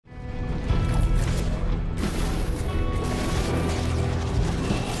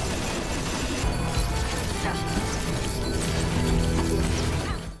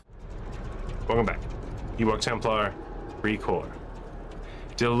Ewok Templar, Recore.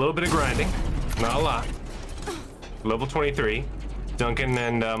 Did a little bit of grinding, not a lot. Level 23. Duncan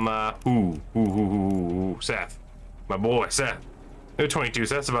and Seth. My boy, Seth. They're 22,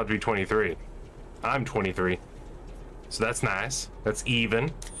 Seth's about to be 23. I'm 23. So that's nice. That's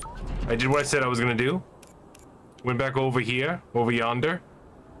even. I did what I said I was gonna do. Went back over here, over yonder.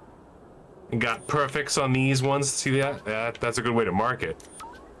 And got perfects on these ones. See that? That's a good way to mark it.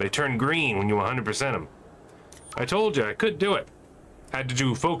 They turn green when you 100% them. I told you I could do it. Had to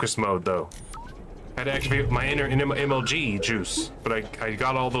do focus mode though. Had to activate my inner MLG juice. But I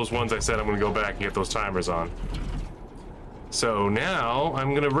got all those ones I said I'm gonna go back and get those timers on. So now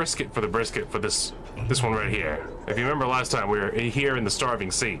I'm gonna risk it for the brisket for this one right here. If you remember last time we were here in the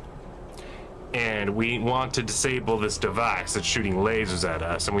Starving Sea. And we want to disable this device that's shooting lasers at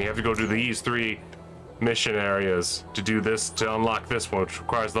us. And we have to go to these 3 mission areas to do this, to unlock this one, which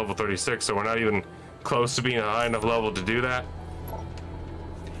requires level 36. So we're not even close to being a high enough level to do that.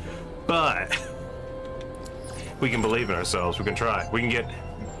 But we can believe in ourselves. We can try. We can get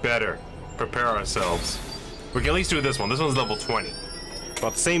better. Prepare ourselves. We can at least do this one. This one's level 20.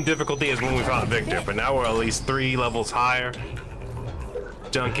 About the same difficulty as when we found Victor, but now we're at least 3 levels higher.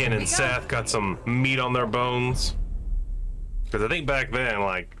 Duncan and Seth got some meat on their bones. Because I think back then,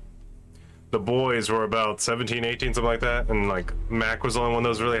 like, the boys were about 17, 18, something like that. And, like, Mac was the only one that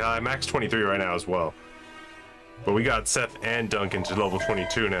was really high. Mac's 23 right now as well. But we got Seth and Duncan to level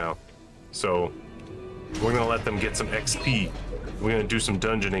 22 now. So, we're gonna let them get some XP. We're gonna do some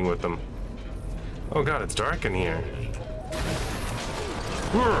dungeoning with them. Oh god, it's dark in here.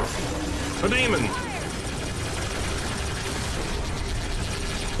 A demon!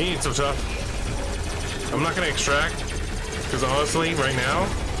 He ain't so tough. I'm not gonna extract, because honestly, right now,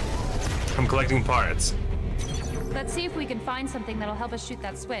 I'm collecting parts. Let's see if we can find something that'll help us shoot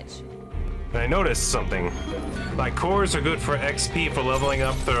that switch. And I noticed something. Like, cores are good for XP for leveling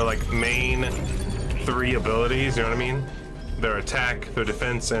up their, like, main 3 abilities, you know what I mean? Their attack, their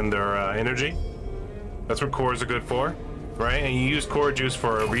defense, and their energy. That's what cores are good for, right? And you use core juice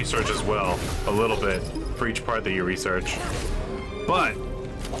for research as well, a little bit, for each part that you research. But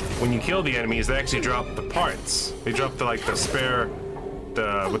when you kill the enemies, they actually drop the parts. They drop the, like, the spare,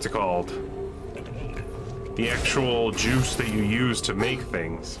 what's it called? The actual juice that you use to make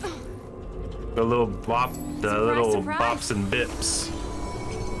things. The little bops and bips.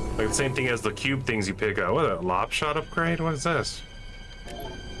 Like the same thing as the cube things you pick up. What, a lob shot upgrade? What is this?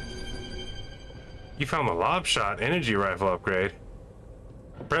 You found the lob shot energy rifle upgrade.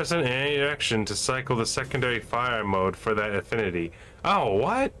 Press an any direction to cycle the secondary fire mode for that affinity. Oh,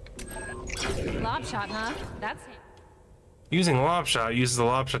 what? Lob shot, huh? That's it. Using lob shot uses the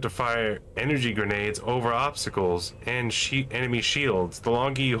lob shot to fire energy grenades over obstacles and enemy shields. The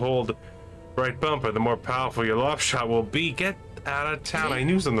longer you hold right bumper, the more powerful your lob shot will be. Get out of town. I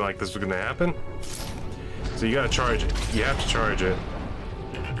knew something like this was gonna happen. So you gotta charge it. You have to charge it.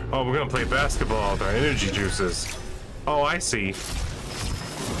 Oh, we're gonna play basketball with our energy juices. Oh, I see.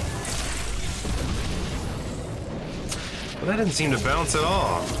 Well, that didn't seem to bounce at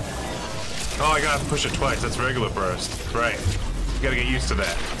all. Oh, I gotta push it twice. That's regular burst. Right. You gotta get used to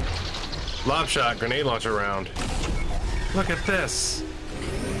that. Lob shot, grenade launcher round. Look at this.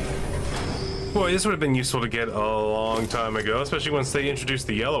 Boy, this would have been useful to get a long time ago, especially once they introduced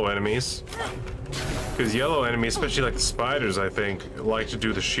the yellow enemies. Because yellow enemies, especially like the spiders, I think, like to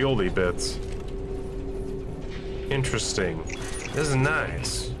do the shieldy bits. Interesting. This is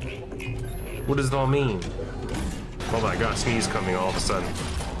nice. What does it all mean? Hold on, I got a sneeze coming all of a sudden.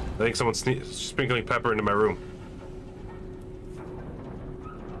 I think someone's sprinkling pepper into my room.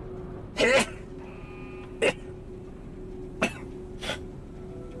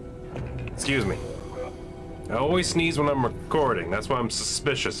 Excuse me. I always sneeze when I'm recording. That's why I'm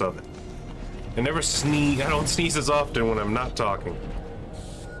suspicious of it. I never sneeze. I don't sneeze as often when I'm not talking.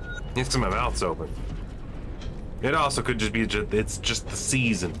 It's because my mouth's open. It also could just be it's just the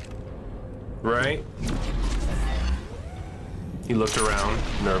season, right? He looked around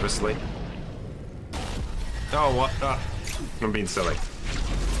nervously. Oh, what? I'm being silly.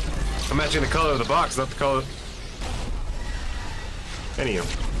 I'm matching the color of the box, not the color. Anywho,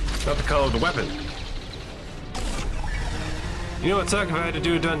 not the color of the weapon. You know what'd suck if I had to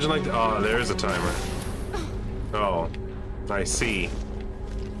do a dungeon like that? Oh, there's a timer. Oh, I see.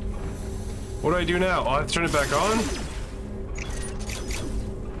 What do I do now? Oh, I have to turn it back on?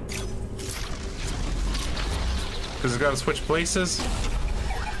 Because it's got to switch places?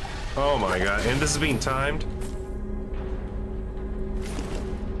 Oh my god, and this is being timed?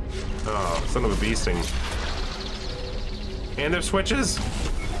 Oh, son of a bee sting. And there's switches?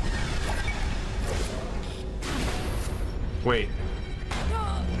 Wait.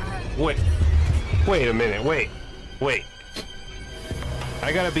 Wait. Wait a minute. Wait. Wait.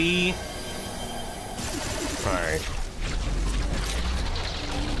 I gotta be... Alright.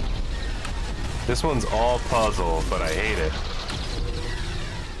 This one's all puzzle, but I hate it.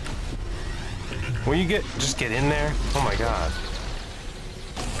 Will you just get in there? Oh my god.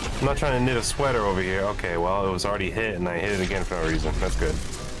 I'm not trying to knit a sweater over here. Okay, well, it was already hit, and I hit it again for no reason. That's good.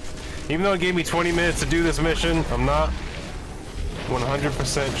 Even though it gave me 20 minutes to do this mission, I'm not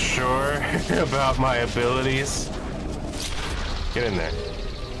 100% sure about my abilities. Get in there.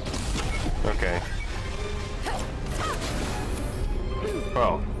 Okay.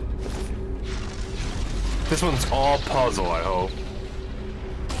 Oh. This one's all puzzle, I hope.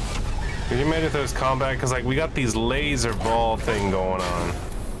 Can you imagine if there's combat? Because, like, we got these laser ball thing going on.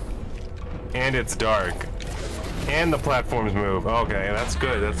 And it's dark. And the platforms move. Okay, that's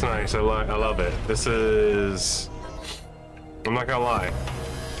good. That's nice. I love it. This is... I'm not gonna lie.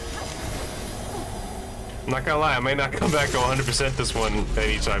 I'm not gonna lie. I may not come back to 100% this one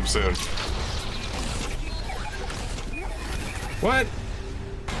anytime soon. What?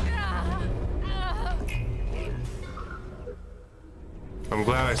 I'm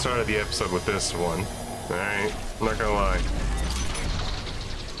glad I started the episode with this one. Alright, I'm not gonna lie.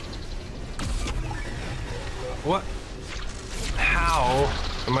 What? How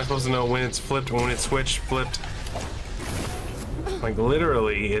am I supposed to know when it's flipped, when it's switched, flipped? Like,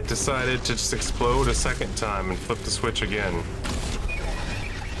 literally, it decided to just explode a second time and flip the switch again.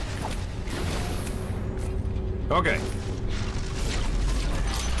 Okay.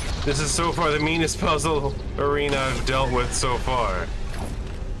 This is so far the meanest puzzle arena I've dealt with so far.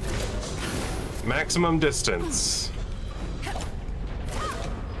 Maximum distance.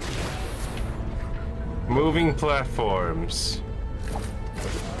 Moving platforms.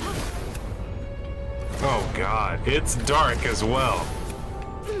 Oh god, it's dark as well.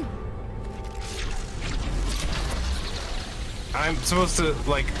 I'm supposed to,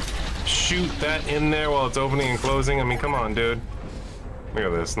 like, shoot that in there while it's opening and closing? I mean, come on, dude. Look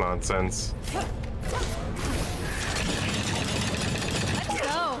at this nonsense. Let's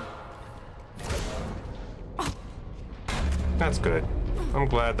go. That's good. I'm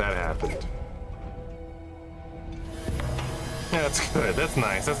glad that happened. Yeah, that's good. That's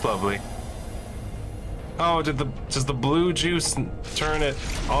nice. That's lovely. Oh, does the blue juice turn it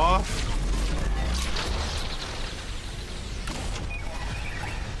off?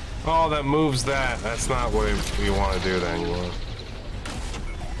 Oh, that moves that. That's not what we want to do then.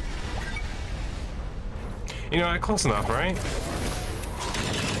 You know, close enough, right?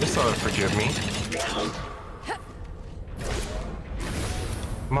 This ought to forgive me.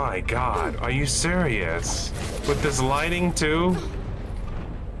 My god, are you serious? With this lighting too?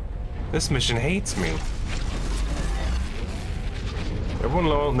 This mission hates me. Everyone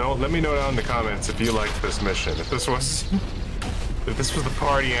let me know down in the comments if you liked this mission. If this was the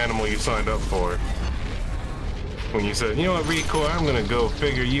party animal you signed up for. When you said, you know what, Recore, I'm gonna go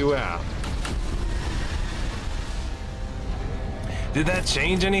figure you out. Did that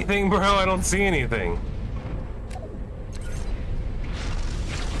change anything, bro? I don't see anything.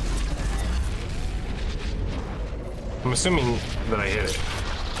 I'm assuming that I hit it.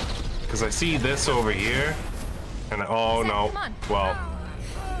 Because I see this over here. And oh no. Well,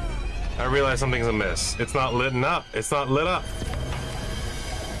 I realize something's amiss. It's not lit up. It's not lit up.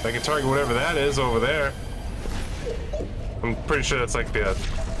 I can target whatever that is over there. I'm pretty sure that's like the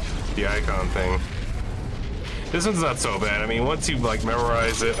icon thing. This one's not so bad. I mean, once you like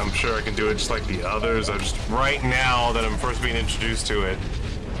memorize it, I'm sure I can do it just like the others. I just, right now that I'm first being introduced to it,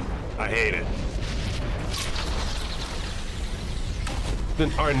 I hate it.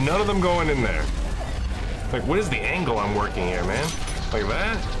 Then are none of them going in there? Like, what is the angle I'm working here, man? Like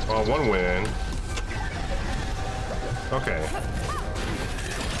that? Oh, one went in. Okay.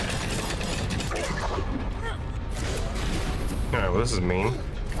 Alright, well, this is mean.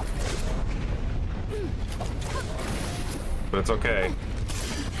 But it's okay.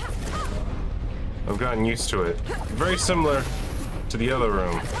 I've gotten used to it. Very similar to the other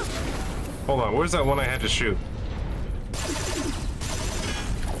room. Hold on, where's that one I had to shoot?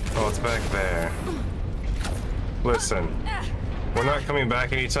 Oh, it's back there. Listen, we're not coming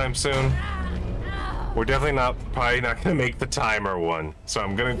back anytime soon. We're definitely probably not gonna make the timer one. So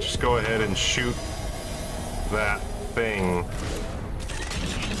I'm gonna just go ahead and shoot that thing.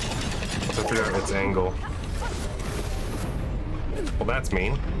 To figure out its angle. Well, that's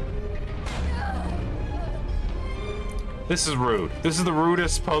mean. This is rude. This is the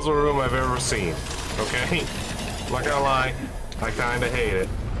rudest puzzle room I've ever seen. Okay? I'm not gonna lie, I kinda hate it.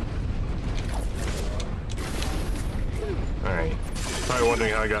 Probably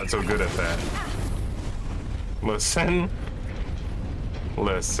wondering how I got so good at that. Listen.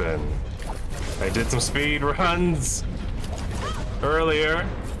 Listen. I did some speed runs earlier.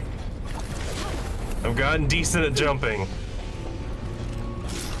 I've gotten decent at jumping.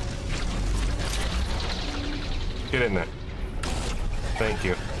 Get in there. Thank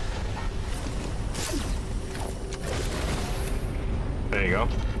you. There you go.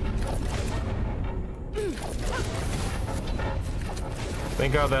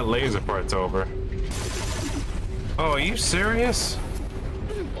 Thank God that laser part's over. Oh, are you serious?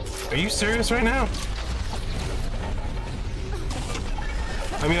 Are you serious right now?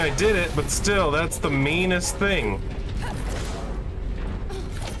 I mean, I did it, but still, that's the meanest thing.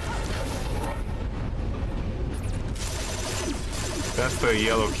 That's the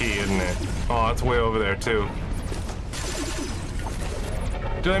yellow key, isn't it? Oh, it's way over there, too.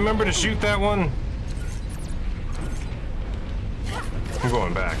 Did I remember to shoot that one? I'm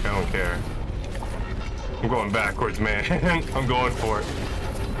going back, I don't care. I'm going backwards, man. I'm going for it.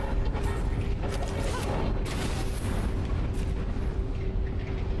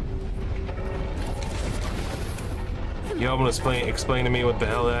 Y'all wanna explain to me what the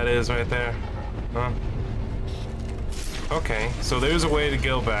hell that is right there? Huh? Okay, so there's a way to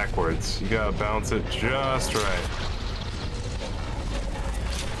go backwards. You gotta bounce it just right.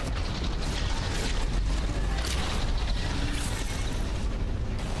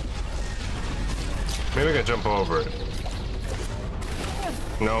 Maybe I can jump over it.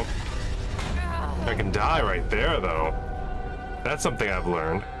 Nope. I can die right there, though. That's something I've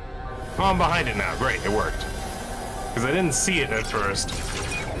learned. Oh, I'm behind it now. Great, it worked. Because I didn't see it at first.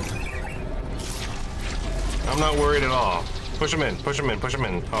 I'm not worried at all. Push him in, push him in, push him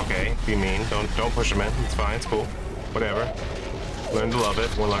in. Okay, be mean. Don't push him in. It's fine, it's cool. Whatever. Learn to love it.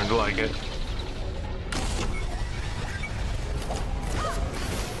 We'll learn to like it.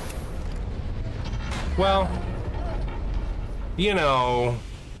 Well, you know,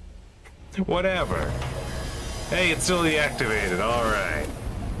 whatever. Hey, it's still deactivated. All right.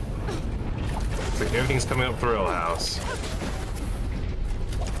 So everything's coming up Thrill House.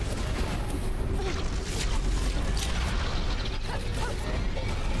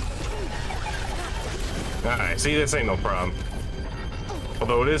 All right. See, this ain't no problem.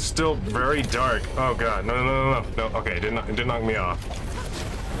 Although it is still very dark. Oh God, no. Okay, it didn't knock me off.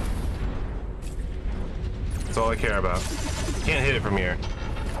 That's all I care about. Can't hit it from here.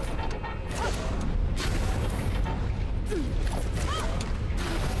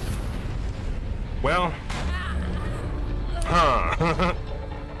 Well, huh?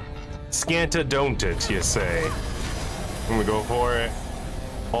 Scanta don't it, you say? I'm gonna go for it.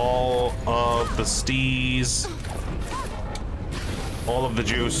 All of the stees. All of the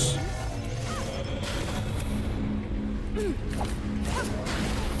juice.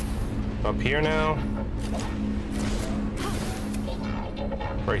 Up here now.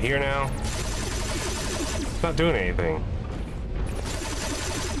 Right here now. It's not doing anything.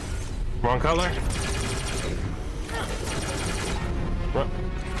 Wrong color?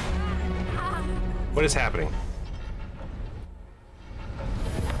 What is happening?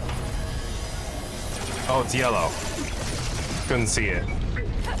 Oh, it's yellow. Couldn't see it.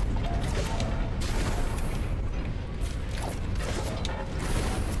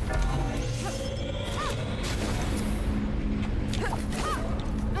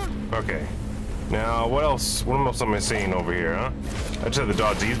 Okay. Now, what else? What else am I seeing over here, huh? I just had the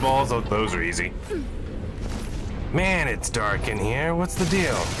dodge these balls. Those are easy. Man, it's dark in here. What's the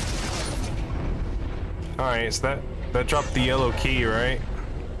deal? All right, so that dropped the yellow key, right?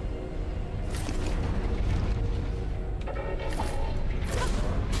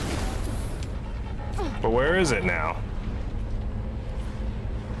 But where is it now?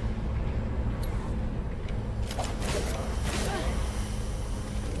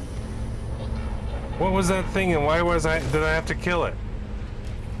 What was that thing, and why did I have to kill it?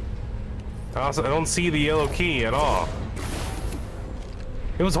 Also, I don't see the yellow key at all.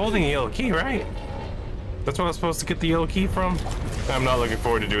 It was holding a yellow key, right? That's what I was supposed to get the yellow key from? I'm not looking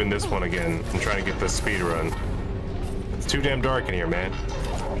forward to doing this one again. I'm trying to get this speed run. It's too damn dark in here, man.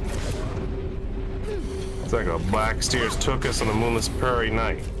 It's like a black steers took us on a moonless prairie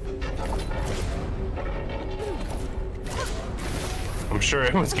night. I'm sure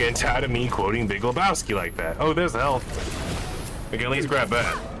everyone's getting tired of me quoting Big Lebowski like that. Oh, there's the health. I can at least grab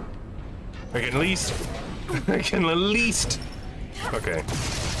that. I can at least. Okay.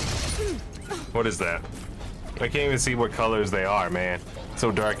 What is that? I can't even see what colors they are, man. It's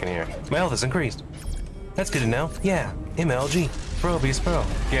so dark in here. My health has increased. That's good to know. Yeah, MLG. Pro beast pro.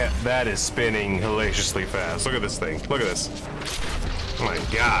 Yeah, that is spinning hellaciously fast. Look at this thing. Look at this. My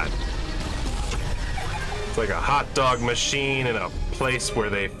God. It's like a hot dog machine in a place where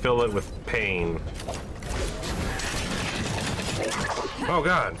they fill it with pain. Oh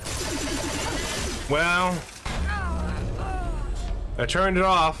God. Well, I turned it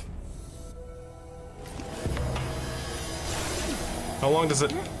off. How long does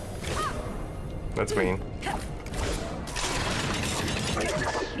it... That's mean.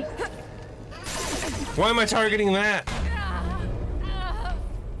 Why am I targeting that?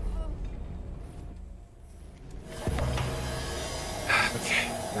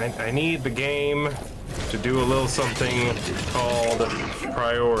 Okay, I need the game to do a little something called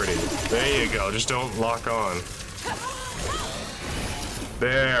priority. There you go, just don't lock on.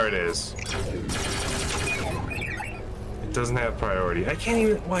 There it is. It doesn't have priority. I can't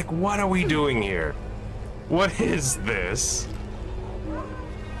even, like, what are we doing here? What is this?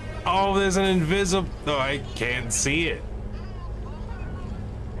 Oh, there's an invisible, oh, I can't see it.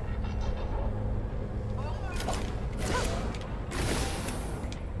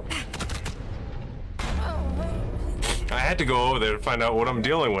 I had to go over there to find out what I'm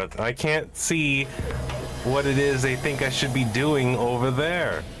dealing with. I can't see what it is they think I should be doing over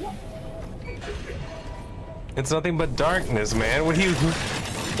there. It's nothing but darkness, man. What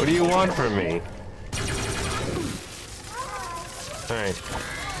do you want from me? Alright.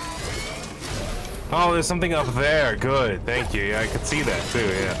 Oh, there's something up there. Good, thank you. Yeah, I could see that too,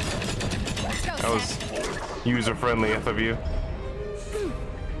 yeah. That was user-friendly of you.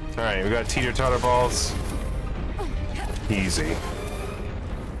 Alright, we got teeter-totter balls. Easy.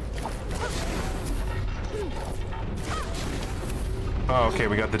 Oh, okay,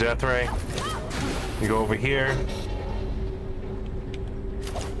 we got the death ray. You go over here.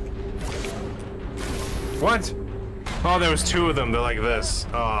 What? Oh, there was two of them. They're like this.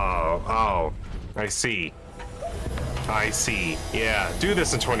 Oh. I see. I see. Yeah, do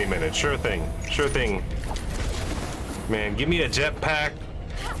this in 20 minutes. Sure thing. Sure thing. Man, give me a jetpack.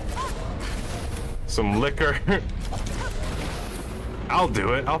 Some liquor. I'll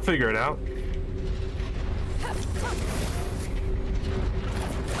do it. I'll figure it out.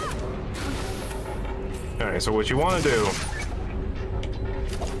 Alright, so what you want to do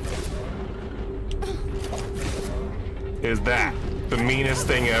is that. The meanest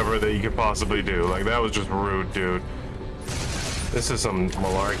thing ever that you could possibly do. Like, that was just rude, dude. This is some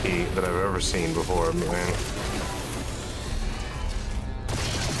malarkey that I've ever seen before, man.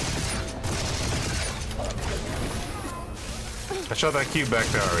 I shot that cube back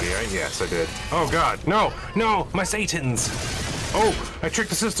there already, right? Yes, I did. Oh, God. No! No! My Satans! Oh! I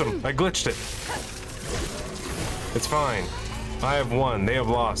tricked the system! I glitched it. It's fine. I have won. They have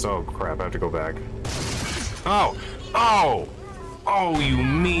lost. Oh, crap. I have to go back. Oh! Oh! Oh, you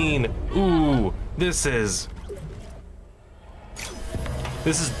mean. Ooh. This is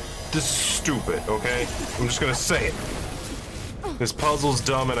stupid, okay? I'm just gonna say it. This puzzle's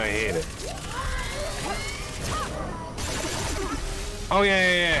dumb and I hate it. Oh,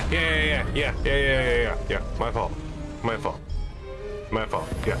 yeah. My fault.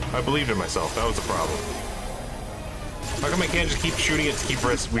 Yeah, I believed in myself. That was the problem. How come I can't just keep shooting it to keep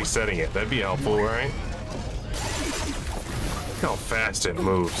resetting it? That'd be helpful, right? Look how fast it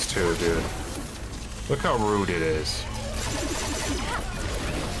moves, too, dude. Look how rude it is.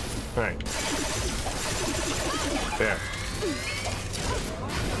 Alright. There.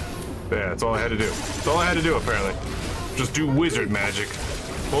 There, that's all I had to do. That's all I had to do, apparently. Just do wizard magic.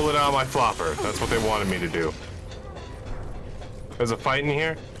 Pull it out of my flopper. That's what they wanted me to do. There's a fight in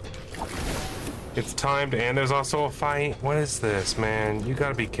here? It's timed, and there's also a fight? What is this, man? You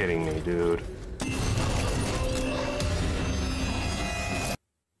gotta be kidding me, dude.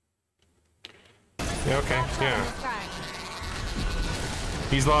 Yeah, okay, yeah.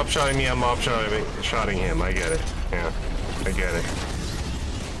 He's lob-shotting me, I'm lob-shotting him. I get it. Yeah, I get it.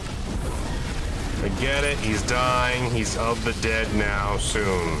 I get it, he's dying. He's of the dead now,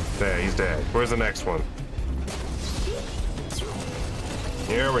 soon. There, he's dead. Where's the next one?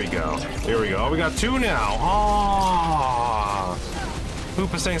 Here we go. Here we go. Oh, we got two now. Oh,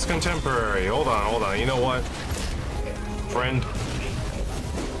 Hoopasang's contemporary. Hold on. You know what? Friend.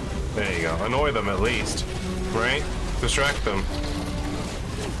 There you go. Annoy them at least. Right? Distract them.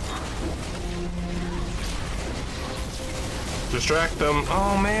 Distract them.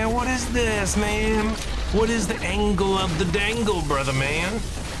 Oh, man, what is this, man? What is the angle of the dangle, brother, man?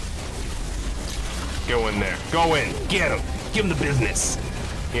 Go in there. Go in. Get him. Give him the business.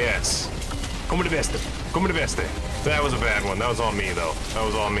 Yes. Come to beste. Come to beste. That was a bad one. That was on me, though. That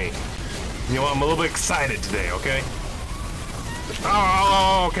was on me. You know, I'm a little bit excited today, okay?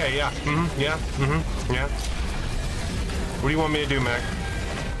 Oh, okay, yeah. Yeah. What do you want me to do, Mac?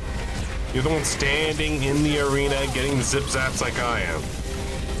 You're the one standing in the arena getting the zip zaps like I am.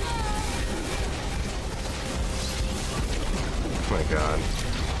 Oh my god.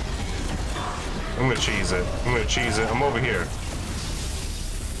 I'm gonna cheese it. I'm gonna cheese it. I'm over here.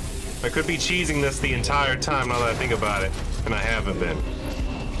 I could be cheesing this the entire time now that I think about it, and I haven't been.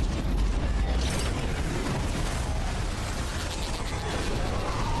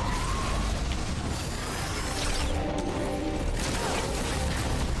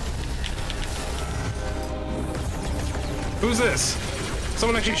 Who's this?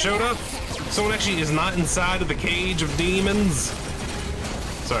 Someone actually showed up? Someone actually is not inside of the cage of demons?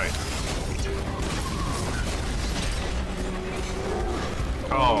 Sorry.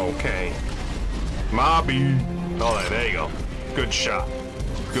 Oh, okay. Mobby. All right, there you go. Good shot.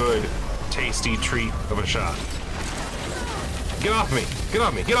 Good, tasty treat of a shot. Get off me. Get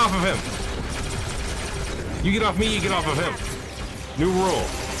off me. Get off of him. You get off me, you get off of him. New rule.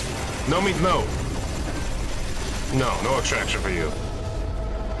 No means no. No extraction for you.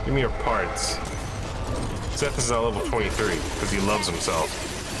 Give me your parts. Seth is at level 23 because he loves himself,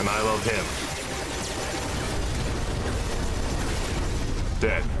 and I love him.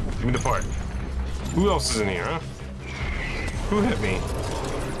 Dead. Give me the part. Who else is in here, huh? Who hit me?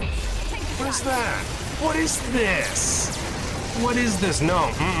 What is that? What is this? What is this? No.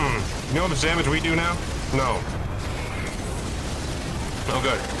 You know how much damage we do now? No. Oh,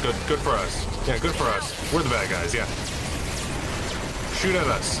 good. Good for us. Yeah, good for us. We're the bad guys, yeah. Shoot at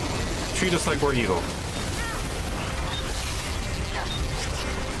us. Treat us like we're evil.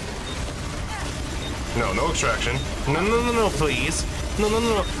 No extraction. No, please.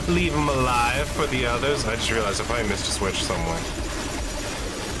 No. Leave him alive for the others. I just realized I probably missed a switch somewhere.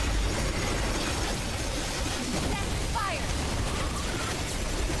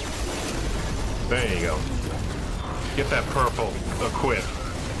 There you go. Get that purple equip.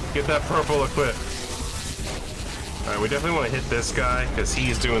 Get that purple equip. Alright, we definitely want to hit this guy because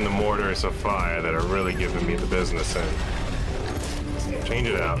he's doing the mortars of fire that are really giving me the business in. Change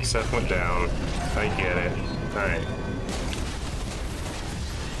it out. Seth went down. I get it. Alright.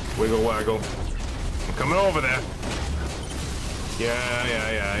 Wiggle waggle. I'm coming over there.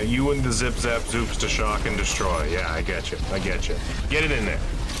 Yeah. You and the zip zap zoops to shock and destroy. Yeah, I get you. Get it in there.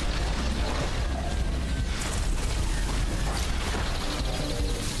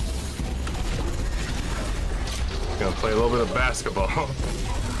 Gonna play a little bit of basketball.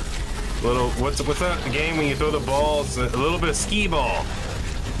 What's that game when you throw the balls? A little bit of skee ball.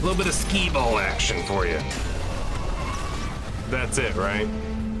 A little bit of skee ball action for you. That's it, right?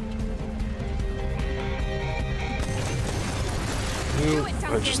 You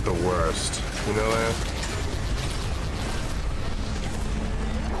are just the worst. You know that?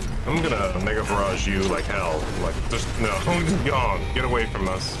 I'm gonna mega barrage you like hell. Like, just no, just gone. Get away from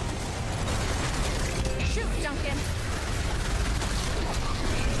us. Shoot, Duncan.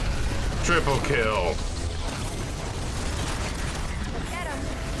 Triple kill. Get him.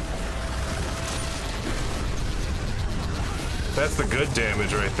 That's the good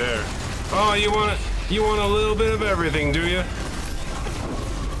damage right there. Oh, you want a little bit of everything, do you?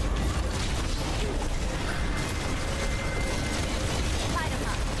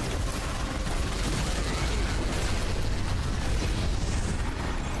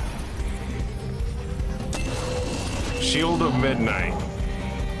 Shield of Midnight.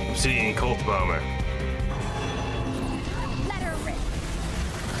 Obsidian Cult Bomber. Let her rip.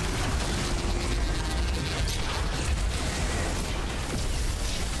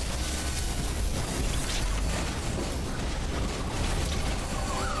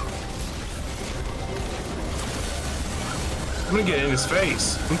 I'm gonna get in his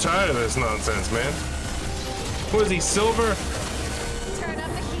face. I'm tired of this nonsense, man. What is he, silver? Turn up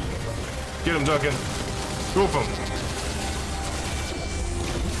the heat. Get him, Duncan. Goof him.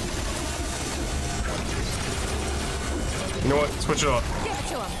 You know what? Switch it off. Give it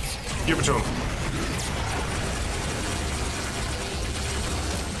to him. Give it to him.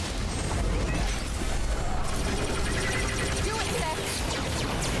 Do it, Seth.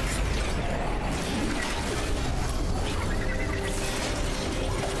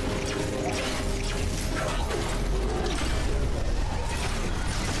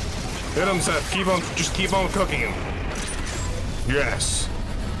 Hit him, Seth. Just keep on cooking him. Yes.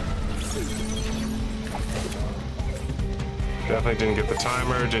 Definitely didn't get the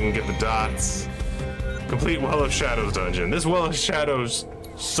timer, didn't get the dots. Complete Well of Shadows dungeon. This Well of Shadows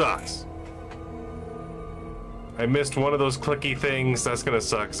sucks. I missed one of those clicky things. That's gonna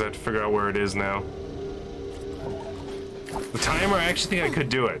suck because I have to figure out where it is now. The timer, I actually think I could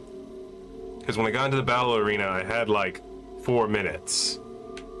do it. Because when I got into the battle arena, I had like 4 minutes.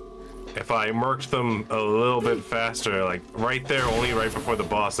 If I murked them a little bit faster, like right there, only right before the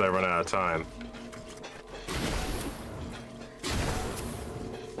boss, I run out of time.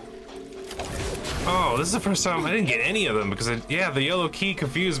 Oh, this is the first time I didn't get any of them because, yeah, the yellow key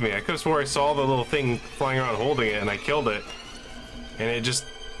confused me. I could have swore I saw the little thing flying around holding it and I killed it. And it just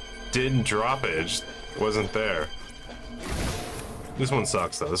didn't drop it. It just wasn't there. This one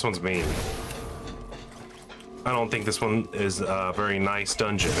sucks, though. This one's mean. I don't think this one is a very nice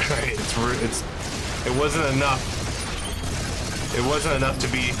dungeon. Right? It wasn't enough. It wasn't enough to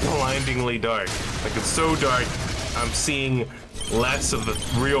be blindingly dark. Like, it's so dark, I'm seeing less of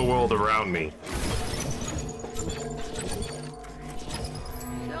the real world around me.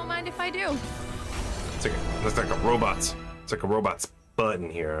 Don't mind if I do. It's like a robot's. It's like a robot's button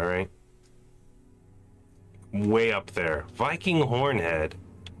here. All right. Way up there, Viking Hornhead.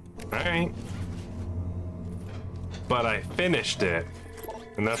 All right. But I finished it,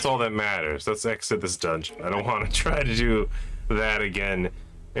 and that's all that matters. Let's exit this dungeon. I don't want to try to do that again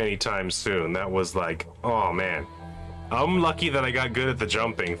anytime soon. That was like, oh man. I'm lucky that I got good at the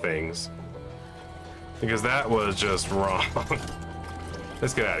jumping things, because that was just wrong.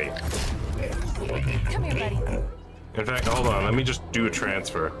 Let's get out of here. Come here, buddy. In fact, hold on. Let me just do a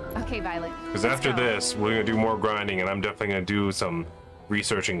transfer. Okay, Violet. Because after this, we're gonna do more grinding, and I'm definitely gonna do some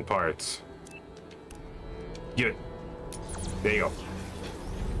researching parts. Get it. There you go.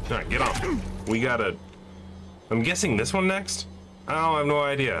 All right, get on. We gotta. I'm guessing this one next. I have no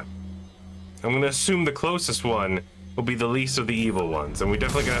idea. I'm gonna assume the closest one will be the least of the evil ones, and we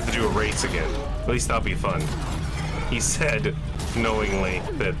definitely gonna have to do a race again. At least that'll be fun. He said, knowingly,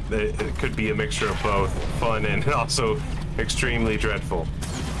 that it could be a mixture of both fun and also extremely dreadful.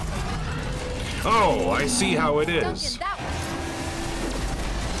 Oh, I see how it is.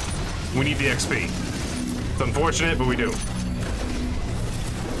 We need the XP. It's unfortunate, but we do.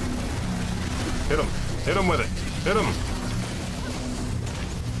 Hit him. Hit him with it. Hit him.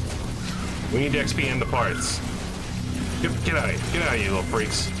 We need the XP and the parts. Get out of here. Get out of here, you little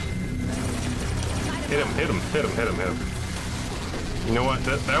freaks. Hit him, hit him, hit him, hit him, hit him. You know what?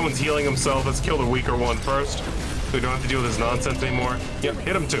 That one's healing himself. Let's kill the weaker one first, so we don't have to deal with this nonsense anymore. Yep,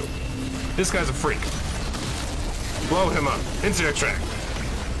 hit him too. This guy's a freak. Blow him up. Instant extract.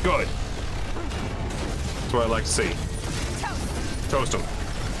 Good. That's what I like to see. Toast him.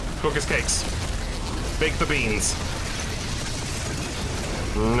 Cook his cakes. Bake the beans.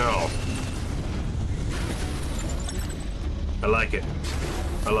 No. I like it.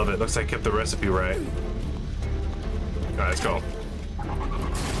 I love it. Looks like I kept the recipe right. Alright, let's go.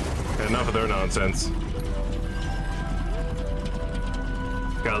 Enough of their nonsense.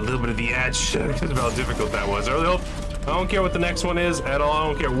 Got a little bit of the edge because of how difficult that was. I don't care what the next one is at all. I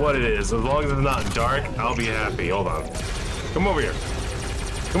don't care what it is. As long as it's not dark, I'll be happy. Hold on. Come over here.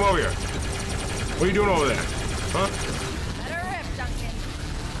 Come over here. What are you doing over there? Huh? Better rip, Duncan.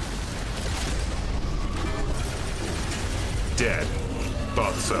 Dead.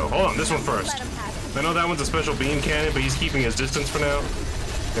 Thought so. Hold on, this one first. I know that one's a special beam cannon, but he's keeping his distance for now.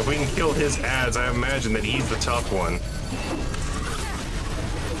 If we can kill his ads, I imagine that he's the tough one.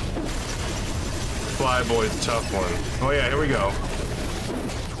 Flyboy's the tough one. Oh yeah, here we go.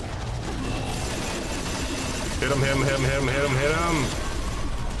 Hit him, hit him, hit him, hit him, hit him.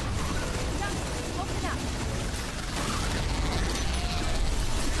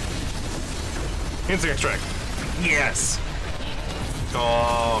 Insect extract. Yes.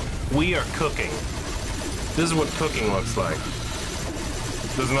 Oh, we are cooking. This is what cooking looks like.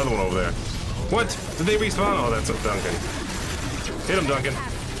 There's another one over there. What? Did they respawn? Oh, that's a Duncan. Hit him, Duncan.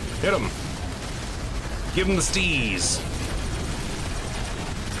 Hit him. Give him the steez.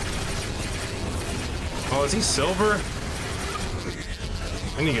 Oh, is he silver?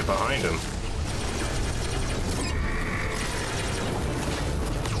 I need to get behind him.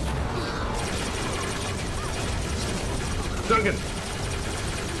 Duncan!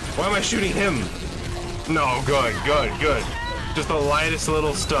 Why am I shooting him? No, good, good, good. Just the lightest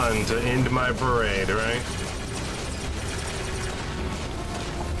little stun to end my parade, right?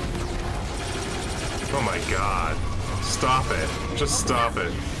 Oh my god. Stop it. Just stop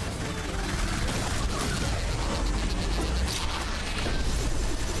it.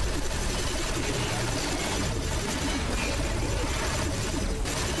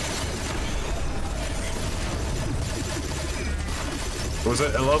 It was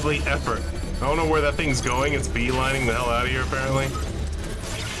a lovely effort. I don't know where that thing's going. It's beelining the hell out of here, apparently.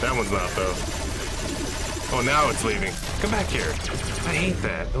 That one's not, though. Oh, now it's leaving. Come back here. I hate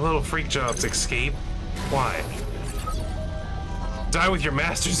that. The little freak jobs escape. Why? Die with your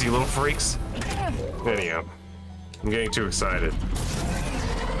masters, you little freaks. Anyhow. I'm getting too excited.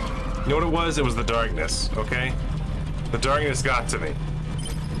 You know what it was? It was the darkness, okay? The darkness got to me.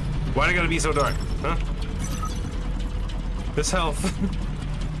 Why'd it gotta be so dark? Huh? This health.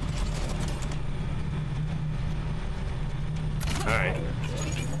 Alright.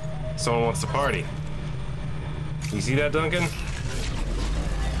 Someone wants to party. You see that, Duncan?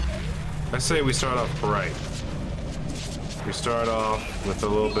 I say we start off bright. We start off with a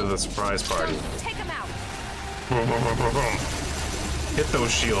little bit of a surprise party. Take him out. Boom, boom, boom, boom, boom. Hit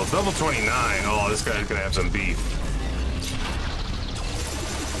those shields. Level 29. Oh, this guy's gonna have some beef.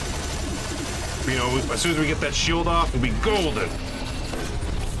 You know, as soon as we get that shield off, we'll be golden.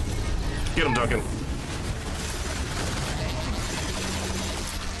 Get him, Duncan.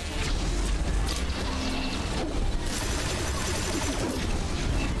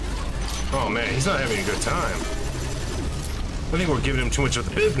 Oh man, he's not having a good time. I think we're giving him too much of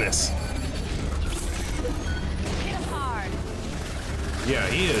the business. Hit him hard. Yeah,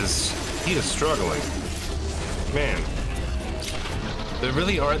 he is struggling. Man, they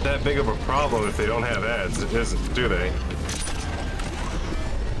really aren't that big of a problem if they don't have ads, do they?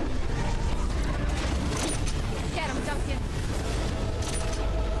 Get him, Duncan.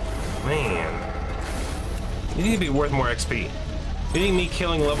 Man, you need to be worth more XP. You think me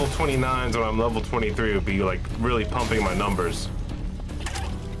killing level 29s when I'm level 23 would be like really pumping my numbers?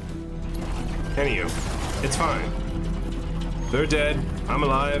 Anywho, it's fine. They're dead, I'm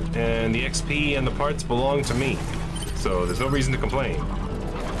alive, and the XP and the parts belong to me. So there's no reason to complain.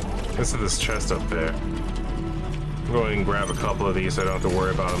 Let's hit this chest up there. I'm going and grab a couple of these so I don't have to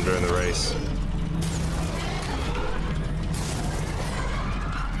worry about them during the race.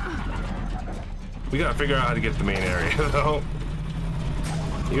 We gotta figure out how to get to the main area though.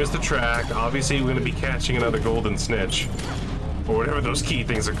 Here's the track. Obviously, we're going to be catching another golden snitch. Or whatever those key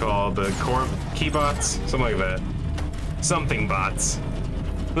things are called. The core key bots? Something like that. Something bots.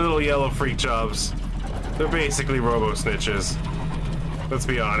 Little yellow freak jobs. They're basically robo snitches. Let's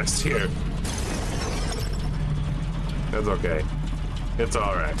be honest here. That's okay. It's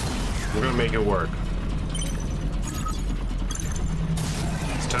alright. We're going to make it work.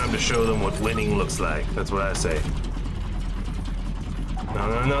 It's time to show them what winning looks like. That's what I say. No,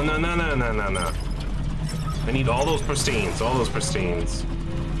 no, no, no, no, no, no, no. I need all those pristines, all those pristines.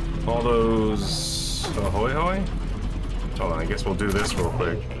 All those... ahoy hoy? Hold on, I guess we'll do this real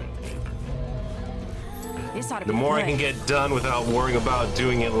quick. The more I can get done without worrying about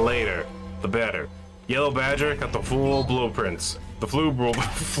doing it later, the better. Yellow Badger got the full blueprints. The full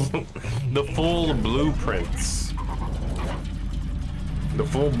blueprints. The full blueprints.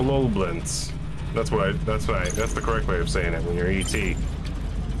 That's the correct way of saying it when you're ET.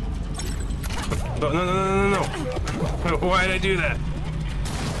 No, no, no, no, no, no. Why did I do that?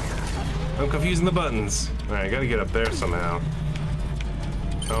 I'm confusing the buttons. Alright, I gotta get up there somehow.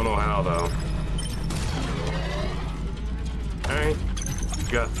 I don't know how, though. Alright.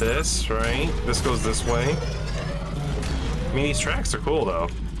 Got this, right? This goes this way. I mean, these tracks are cool, though.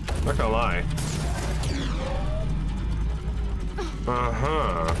 Not gonna lie.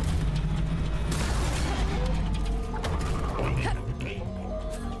 Uh-huh.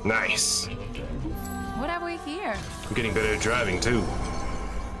 Nice. What have we here? I'm getting better at driving, too.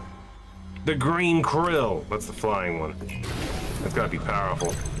 The green krill. That's the flying one. That's gotta be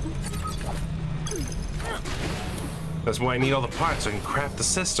powerful. That's why I need all the parts so I can craft the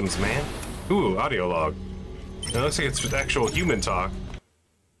systems, man. Ooh, audio log. It looks like it's actual human talk.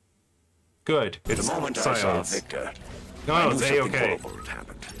 Good. It's the moment silence. I saw Victor, No, it's A-okay. horrible had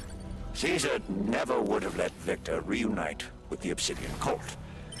happened. Caesar never would have let Victor reunite with the Obsidian cult.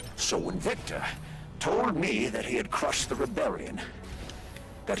 So when Victor told me that he had crushed the rebellion,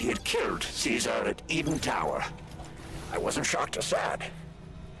 that he had killed Caesar at Eden Tower, I wasn't shocked or sad.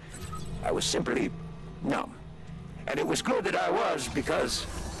 I was simply numb. And it was good that I was, because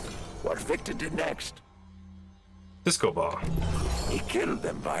what Victor did next... Disco ball. He killed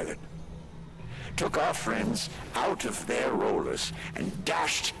them, Violet. Took our friends out of their rollers and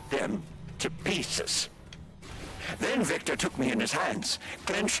dashed them to pieces. Then Victor took me in his hands,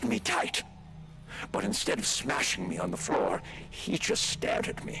 clenched me tight. But instead of smashing me on the floor, he just stared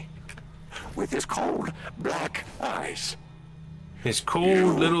at me with his cold, black eyes. His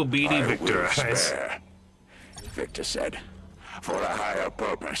cold little beady Victor eyes. Spare, Victor said, for a higher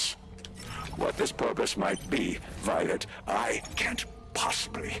purpose. What this purpose might be, Violet, I can't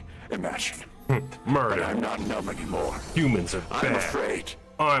possibly imagine. Murder. But I'm not numb anymore. Humans are bad. I'm afraid.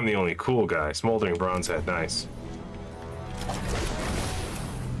 I'm the only cool guy. Smoldering bronze head. Nice.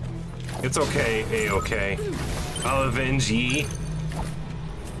 It's okay, A-okay. I'll avenge ye.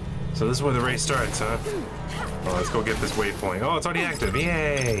 So this is where the race starts, huh? Oh, let's go get this waypoint. Oh, it's already active.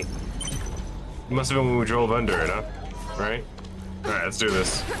 Yay! It must have been when we drove under it, huh? Right? Alright, let's do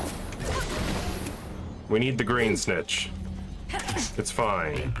this. We need the green snitch. It's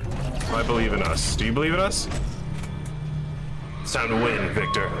fine. I believe in us. Do you believe in us? It's time to win,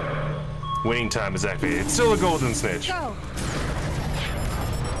 Victor. Winning time is activated. It's still a golden snitch. Go.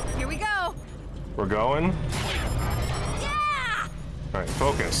 Here we go. We're going? Yeah! Alright,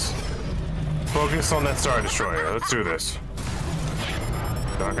 focus. Focus on that Star Destroyer. Let's do this.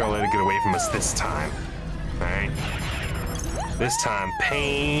 Not gonna let it get away from us this time. Alright? This time,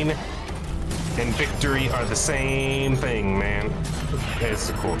 pain and victory are the same thing, man. It's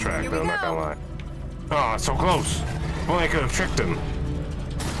a cool track, though, I'm not gonna lie. Oh, so close. If only I could have tricked him.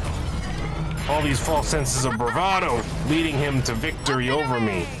 All these false senses of bravado leading him to victory over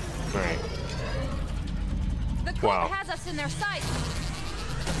me. Right. The Colt Wow. has us in their sights.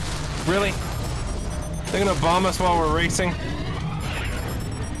 Really? They're gonna bomb us while we're racing?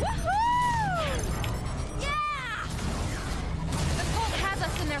 Woohoo! Yeah! The Colt has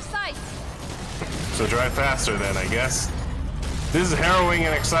us in their sights. So drive faster then, I guess. This is harrowing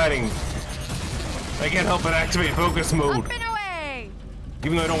and exciting. I can't help but activate focus mode. Up and away!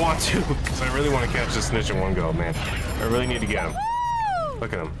 Even though I don't want to, because I really want to catch this snitch in one go, man. I really need to get him. Woo!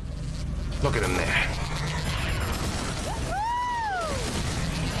 Look at him. Look at him there.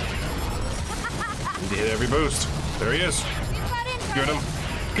 Need to hit every boost. There he is. Get him.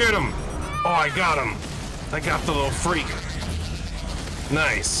 Get him. Oh, I got him. I got the little freak.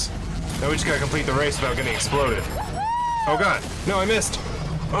 Nice. Now we just gotta complete the race without getting exploded. Oh god. No, I missed.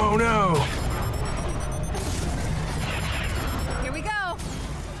 Oh no. Here we go.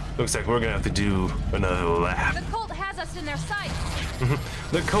 Looks like we're gonna have to do another lap. The Colt has us in their sights.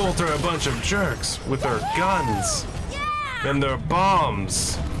 The Colt are a bunch of jerks with their guns Yeah! and their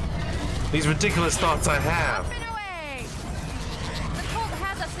bombs. These ridiculous thoughts I have. Up and away! The Colt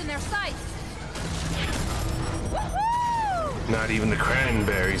has us in their sights. Woohoo! Not even the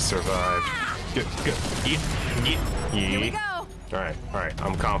cranberries survived. Get, yeet, yeet, Here we yeet. go. Alright,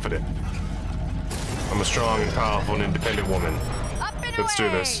 I'm confident. I'm a strong and powerful and independent woman. Up and Let's do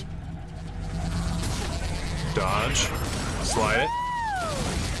away! this. Dodge. Slide it.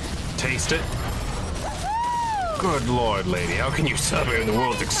 Taste it. Good lord, lady. How can you suffer when the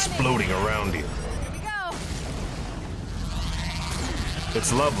world's exploding around you? Here we go.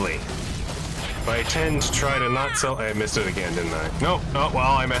 It's lovely. But I tend to try to not sell. I missed it again, didn't I? Nope. Oh,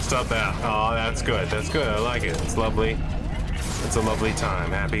 well, I messed up that. Oh, that's good. That's good. I like it. It's lovely. It's a lovely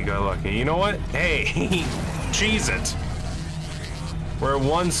time. Happy-go-lucky. You know what? Hey, cheese it. Where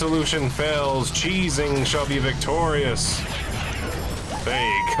one solution fails, cheesing shall be victorious. There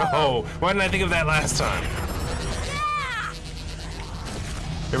you go. Why didn't I think of that last time?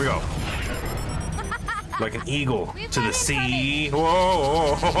 Here we go. Like an eagle to the sea. Whoa,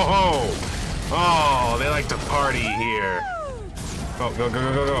 whoa, whoa, whoa. Oh, they like to party here. Oh, go, go,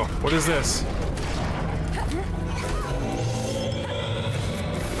 go, go, go. What is this?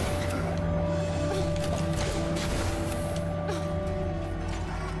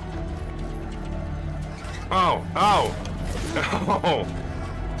 Oh, oh, oh.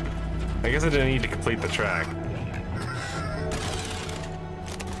 I guess I didn't need to complete the track.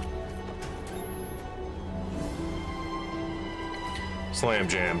 Slam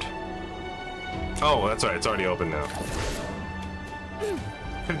jammed. Oh, that's right. It's already open now.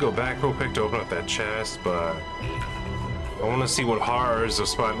 Could go back real quick to open up that chest, but I want to see what horrors of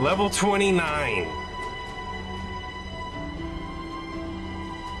spot. Level 29.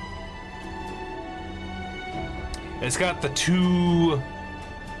 It's got the 2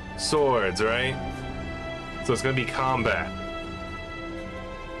 swords, right? So it's gonna be combat.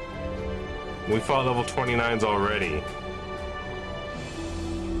 We fought level 29s already.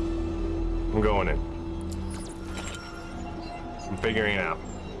 I'm going in. I'm figuring it out.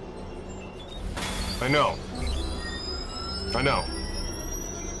 I know. I know.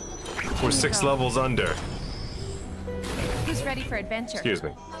 We're 6 levels under. Who's ready for adventure? Excuse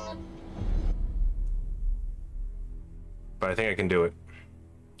me. But I think I can do it.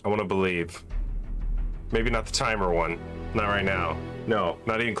 I want to believe. Maybe not the timer one. Not right now. No,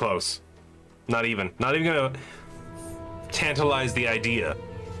 not even close. Not even. Not even gonna tantalize the idea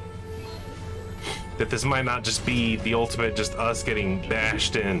that this might not just be the ultimate, just us getting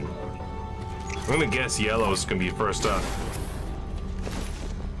bashed in. I'm gonna guess yellow's gonna be first up.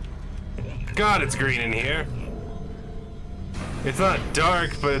 God, it's green in here. It's not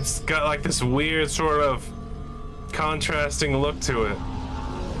dark, but it's got like this weird sort of contrasting look to it.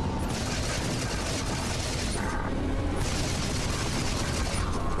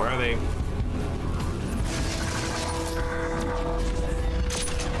 Where are they?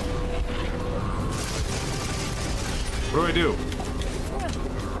 What do I do?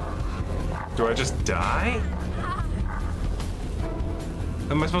 Do I just die?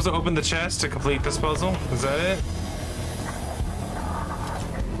 Am I supposed to open the chest to complete this puzzle? Is that it?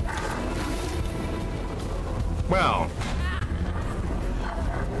 Well.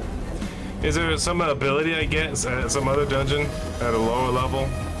 Is there some ability I get at some other dungeon at a lower level?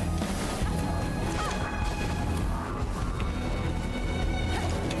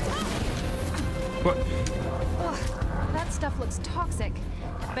 What? Ugh, that stuff looks toxic.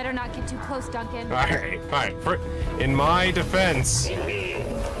 Better not get too close, Duncan. Alright, alright. In my defense.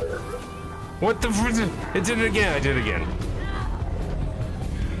 What the fr- It did it again. I did it again.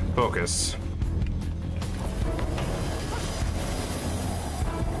 Focus.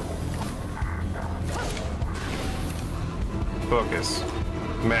 Focus.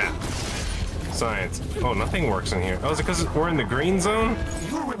 Math. Science. Oh, nothing works in here. Oh, is it because we're in the green zone?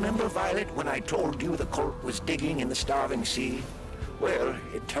 You remember, Violet, when I told you the cult was digging in the starving sea? Well,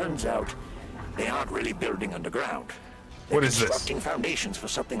 it turns out they aren't really building underground. They're What is this? constructing foundations for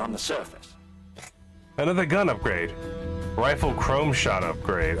something on the surface. Another gun upgrade. Rifle chrome shot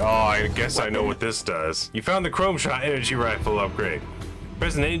upgrade. Oh, I guess I know what this does. You found the chrome shot energy rifle upgrade.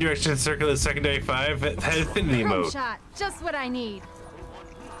 Press in any direction to circle the secondary 5 affinity Chrome mode. shot, just what I need.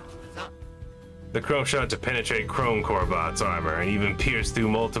 The chrome shot to penetrate chrome core bots armor and even pierce through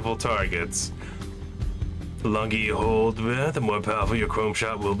multiple targets. The longer you hold, the more powerful your chrome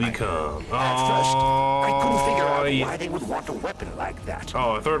shot will become. At first, I couldn't figure out yeah. why they would want a weapon like that.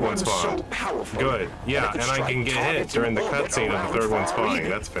 Oh, a third one so spawned. powerful Good. Yeah, that it and could I can strike get hit targets during the in orbit cutscene of around the third one far spawning. even.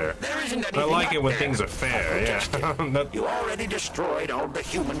 That's fair. There isn't I anything like up it when there. things are fair, I yeah. protested. That- You already destroyed all the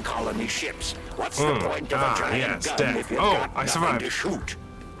human colony ships. What's the point of a giant yeah, gun stat. if you've Oh, got I nothing survived. to shoot?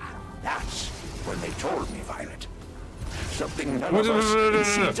 That's when they told me, Violet. Something none What- of us no, no, in no.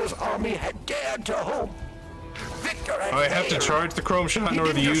 Caesar's army had dared to hope. Victor had I have to failed. charge the chrome shot in He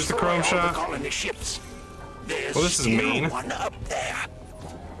order to didn't use the destroy chrome all shot? The colony ships. There's Well, this is still mean. one up there,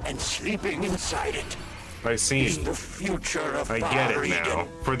 and sleeping inside it I see. is the future of I get it now. Eden.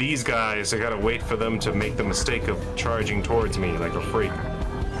 For these guys, I gotta wait for them to make the mistake of charging towards me like a freak.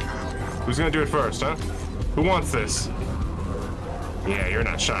 Who's gonna do it first, huh? Who wants this? Yeah, you're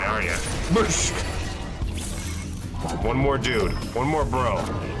not shy, are ya? Boosh! One more dude. One more bro.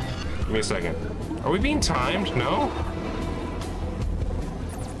 Give me a second. Are we being timed? No?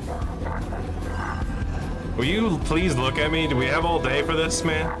 Will you please look at me? Do we have all day for this,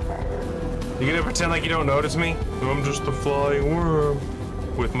 man? You gonna pretend like you don't notice me? I'm just a flying worm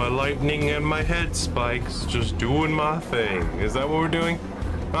with my lightning and my head spikes, just doing my thing. Is that what we're doing?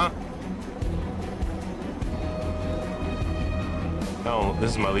 Huh? Oh,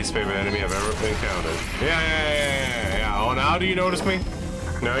 this is my least favorite enemy I've ever encountered. Yeah. Oh, now do you notice me?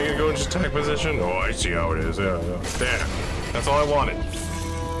 Now you're going to attack position? Oh, I see how it is. Yeah. There. That's all I wanted.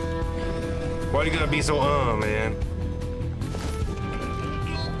 Why do you gotta be so, man?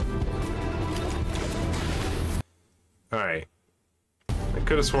 Alright. I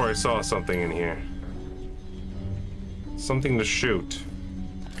could have swore I saw something in here. Something to shoot.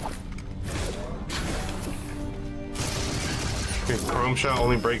 Can chrome shot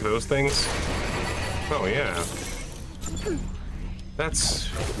only break those things? Oh, yeah. That's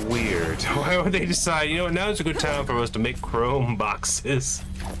weird. Why would they decide, you know what, now's a good time for us to make chrome boxes?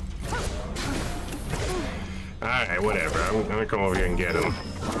 Alright, whatever. I'm gonna come over here and get him.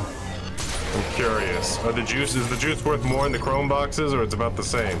 I'm curious. Is the juice worth more in the chrome boxes, or it's about the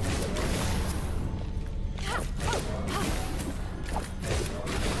same?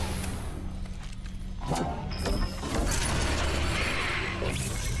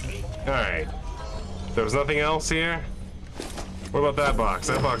 Alright. There was nothing else here? What about that box?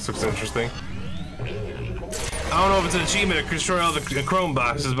 That box looks interesting. I don't know if it's an achievement to destroy all the chrome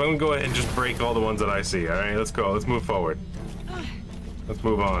boxes, but I'm gonna go ahead and just break all the ones that I see. Alright, let's go. Let's move forward. Let's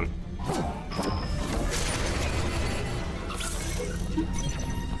move on.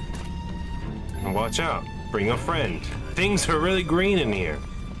 And watch out. Bring a friend. Things are really green in here.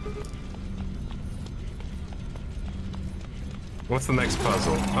 What's the next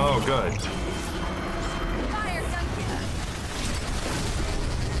puzzle? Oh, good. Fire, Duncan.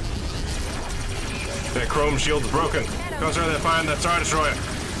 That chrome shield's broken. Concentrate that fire on that Star Destroyer.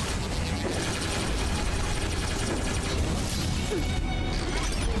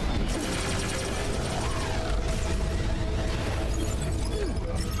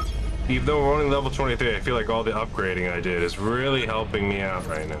 Even though we're only level 23, I feel like all the upgrading I did is really helping me out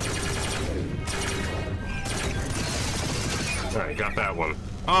right now. Alright, got that one.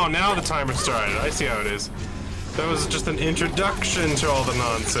 Oh, now the timer started. I see how it is. That was just an introduction to all the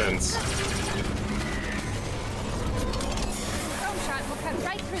nonsense. Chrome shot will cut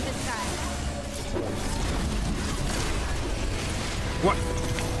right through this guy. What?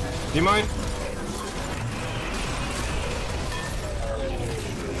 Do you mind?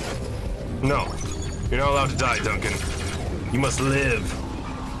 No. You're not allowed to die, Duncan. You must live.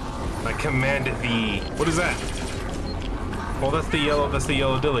 I command thee. What is that? Oh, that's the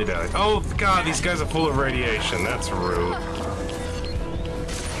yellow dilly-dally. Oh, God, these guys are full of radiation. That's rude.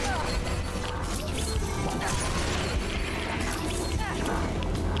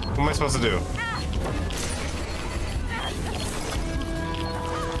 What am I supposed to do?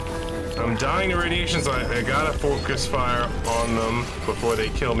 I'm dying to radiation, so I gotta focus fire on them before they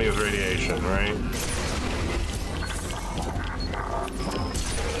kill me with radiation, right?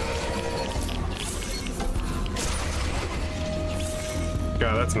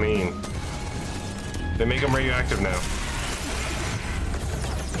 God, that's mean. They make them radioactive now.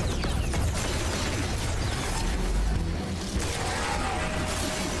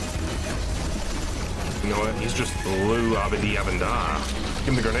 You know what? He's just blue abadi abanda. Give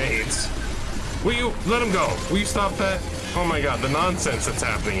him the grenades. Will you let him go? Will you stop that? Oh my God, the nonsense that's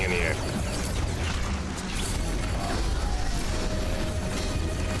happening in here.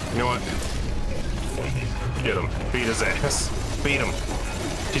 You know what? Get him. Beat his ass. Beat him.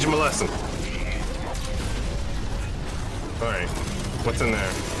 Teach him a lesson. Alright. What's in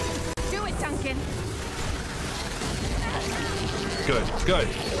there? Do it, Duncan. Good. Good.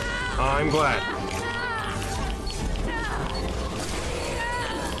 I'm glad.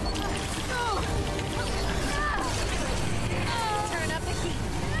 Turn up the heat.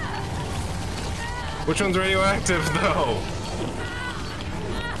 Which one's radioactive, though?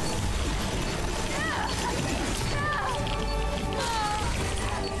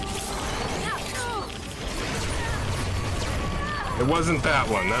 It wasn't that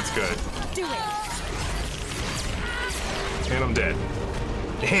one. That's good. Do it. And I'm dead.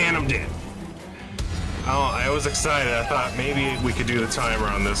 And I'm dead. Oh, I was excited. I thought maybe we could do the timer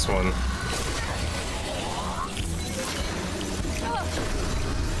on this one.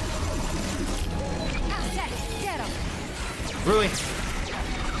 Get him. Really?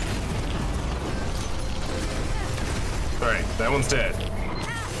 Alright, that one's dead.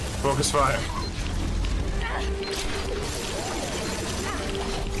 Focus fire.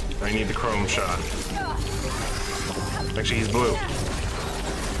 I need the chrome shot. Actually, he's blue.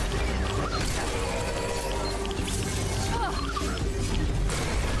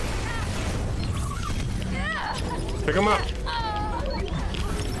 Pick him up.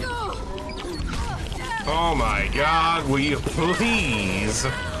 Oh my God, will you please?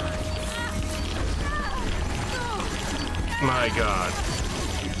 My God.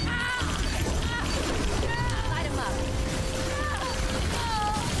 Light him up.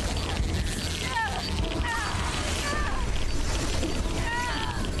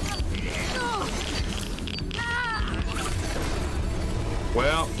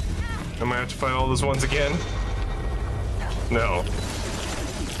 Well, am I gonna have to fight all those ones again? No.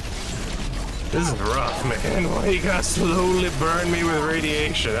 This is rough, man. Why you gotta slowly burn me with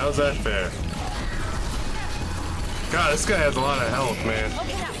radiation? How's that fair? God, this guy has a lot of health, man.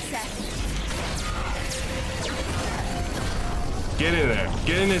 Open up, Seth. Get in there.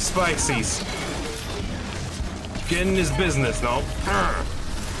 Get in his spices. Get in his business, no?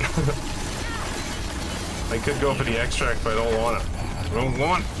 I could go for the extract, but I don't want it. I don't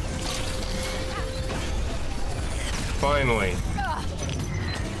want it. Finally.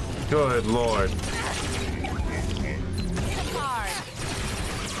 Good Lord. Hard.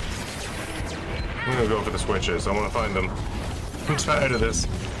 I'm gonna go for the switches. I want to find them. I'm tired of this.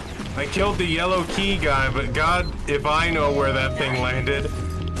 I killed the yellow key guy, but God, if I know where that thing landed.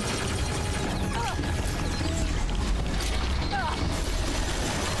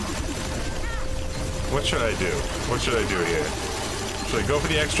 What should I do? What should I do here? Should I go for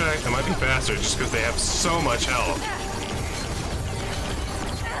the extract? That might be faster just because they have so much health.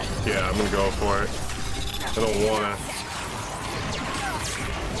 Yeah, I'm gonna go for it. I don't wanna.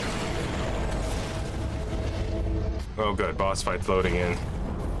 Oh good, boss fight's loading in.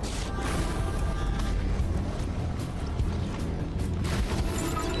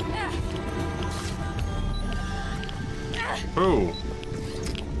 Ooh.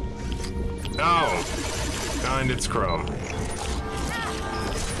 Oh. And it's Chrome.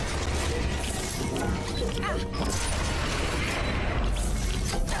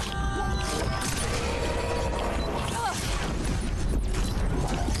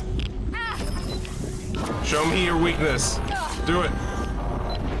 Show me your weakness. Do it.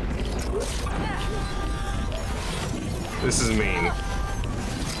 This is mean.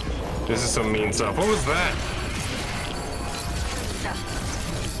 This is some mean stuff. What was that?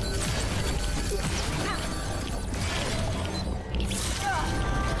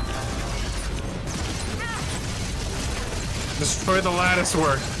 Destroy the lattice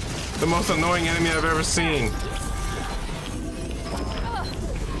work. The most annoying enemy I've ever seen.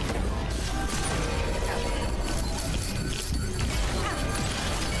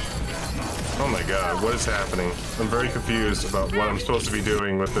 Oh my god, what is happening? I'm very confused about what I'm supposed to be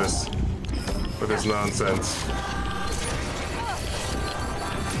doing with this nonsense.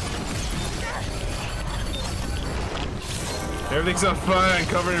 Everything's not fine,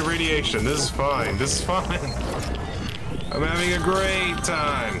 covered in radiation. This is fine. This is fine. I'm having a great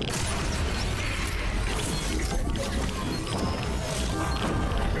time.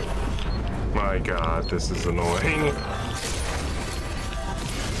 My god, this is annoying.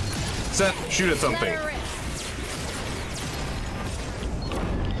 Seth, shoot at something.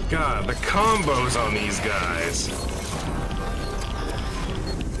 God, the combos on these guys.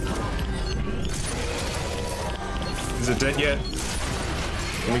 Is it dead yet?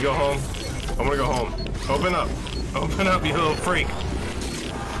 Let me go home. I want to go home. Open up. Open up, you little freak.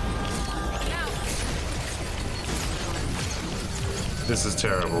 This is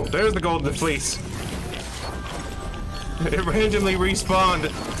terrible. There's the golden fleece. It randomly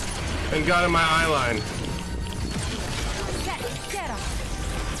respawned and got in my eye line.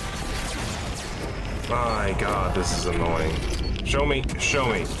 My god, this is annoying. Show me, show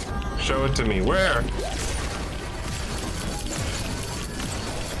me. Show it to me. Where?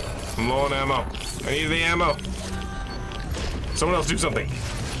 I'm low on ammo. I need the ammo. Someone else do something.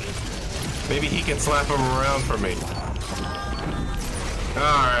 Maybe he can slap him around for me.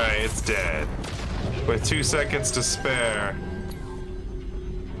 Alright, it's dead. With 2 seconds to spare,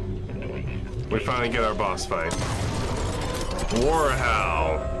 we finally get our boss fight.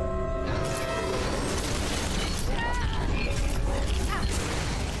 Warhowl.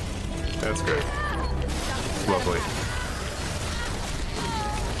 That's good. Lovely.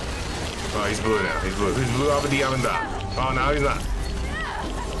 Oh, he's blue now. He's blue. He's blue. Oh, now he's not.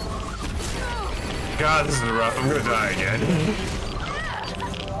 God, this is rough. I'm gonna die again.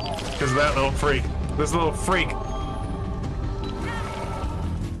 Because of that little freak. This little freak.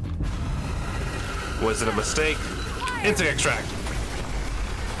 Was it a mistake? Insect extract.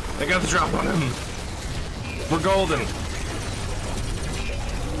 I got the drop on him. We're golden.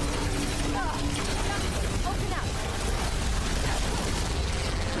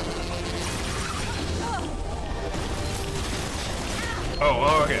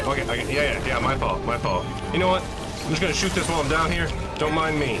 Oh, okay, yeah, my fault. You know what? I'm just gonna shoot this while I'm down here. Don't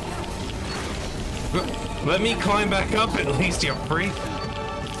mind me. Let me climb back up at least, you freak.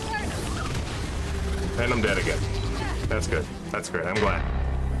 And I'm dead again. That's good. That's great. I'm glad.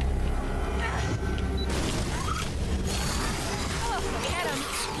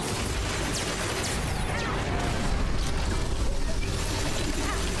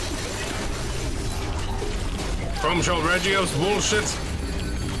 Chrome Shell Regios bullshit.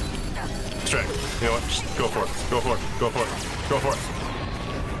 Extract. You know what? Just go for it. Go for it. Go for it. Go for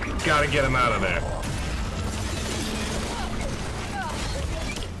it. Gotta get him out of there.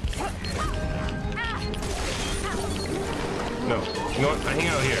 No. You know what? I hang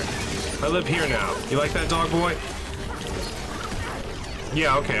out here. I live here now. You like that, dog boy?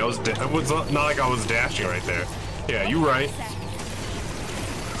 Yeah, okay. It was not like I was dashing right there. Yeah, you right.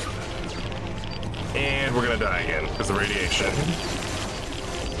 And we're gonna die again because of radiation.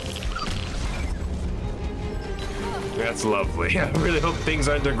 That's lovely. I really hope things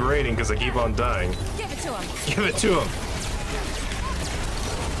aren't degrading because I keep on dying. Give it to him. Give it to him.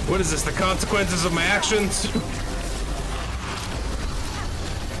 What is this? The consequences of my actions?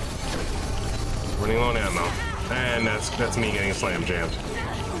 Running low on ammo. And that's me getting slam jammed.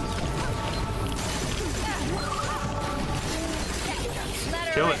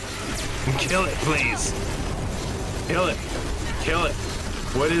 Kill it. Kill it, please. Kill it. Kill it.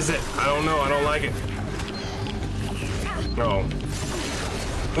 What is it? I don't know. I don't like it. No.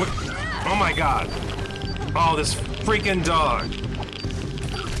 What? Oh my god. Oh, this freaking dog.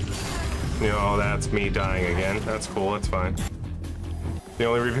 You know, that's me dying again. That's cool. That's fine. The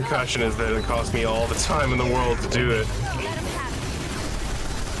only repercussion is that it cost me all the time in the world to do it.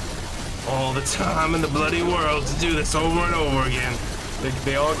 All the time in the bloody world to do this over and over again.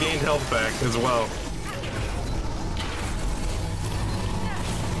 They all gained health back as well.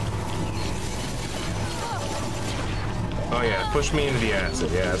 Oh yeah, push me into the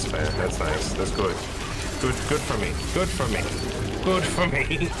acid. Yeah, that's fair. That's nice. That's good. Good for me. Good for me. Good for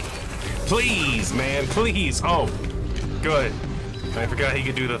me. Please, man, please. Oh. Good. I forgot he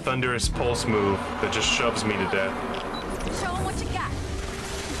could do the thunderous pulse move that just shoves me to death. Show him what you got.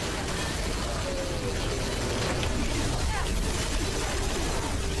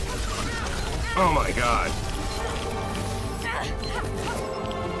 Oh my god.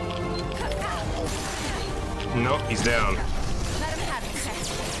 Nope, he's down. Let him have it.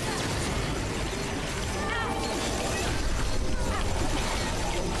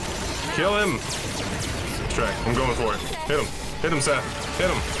 Kill him. Strike. I'm going for it. Hit him. Hit him, Seth. Hit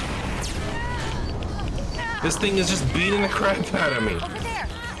him. This thing is just beating the crap out of me. Over there.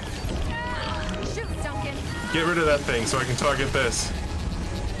 Shoot, Duncan. Get rid of that thing so I can target this.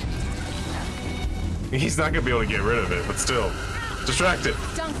 He's not gonna be able to get rid of it, but still. Distract it.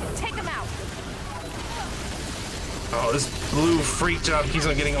 Duncan, take him out. Oh, this blue freak job keeps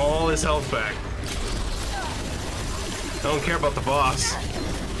on getting all his health back. I don't care about the boss.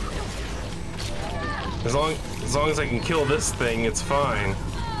 As long as I can kill this thing, it's fine.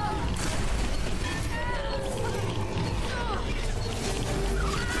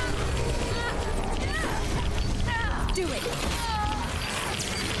 Do it.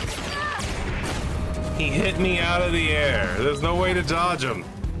 He hit me out of the air. There's no way to dodge him.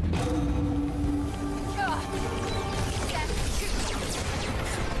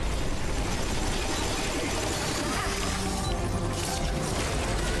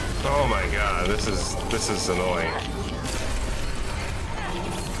 Oh my god, this is annoying.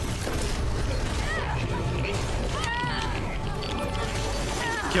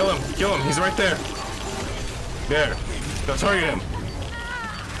 Kill him, he's right there. There. Now target him.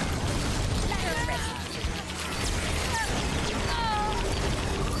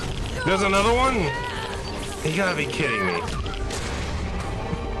 There's another one? You gotta be kidding me.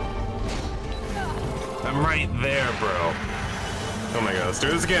 I'm right there, bro. Oh my god, let's do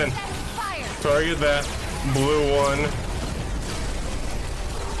this again. Target that blue one.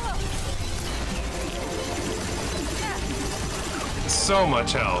 So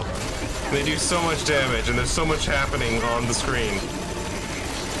much health. They do so much damage, and there's so much happening on the screen.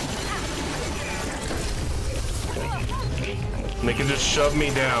 And they can just shove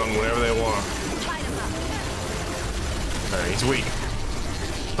me down whenever they want. Alright, he's weak.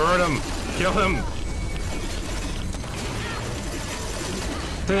 Hurt him! Kill him!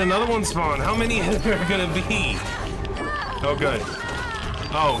 Then another one spawned. How many are there gonna be? Oh, good.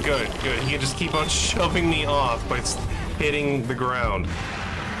 Oh, good, good. He can just keep on shoving me off by hitting the ground.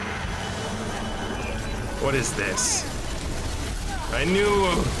 What is this? I knew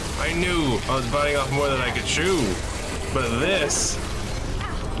I was biting off more than I could chew. But this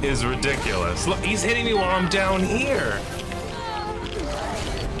is ridiculous. Look, he's hitting me while I'm down here.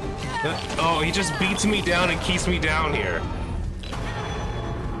 Oh, he just beats me down and keeps me down here.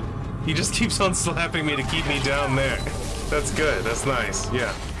 He just keeps on slapping me to keep me down there. That's good. That's nice.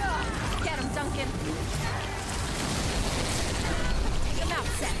 Yeah. Get him, Duncan. Take him out,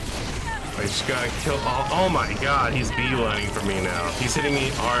 Seth. I just gotta kill. Oh my god, he's beelining for me now. He's hitting me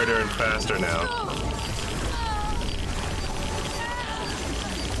harder and faster now.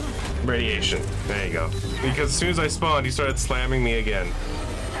 Radiation. There you go. Because as soon as I spawned, he started slamming me again.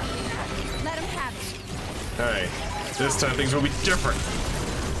 Let him have it. Alright. This time things will be different.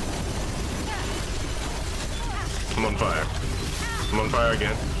 I'm on fire. I'm on fire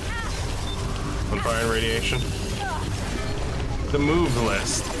again. On fire and radiation. The move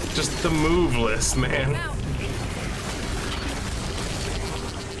list. Just the move list, man.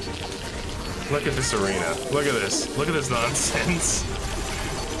 Look at this arena. Look at this. Look at this nonsense.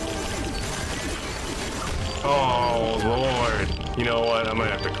 Oh, Lord. You know what? I might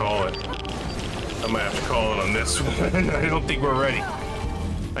have to call it. I might have to call it on this one. I don't think we're ready.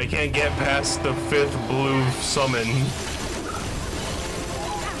 I can't get past the 5th blue summon.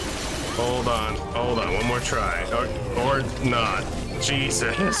 Hold on. Hold on. One more try. Or not.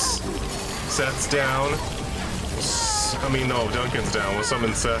 Jesus. Seth's down. I mean, no, Duncan's down. We'll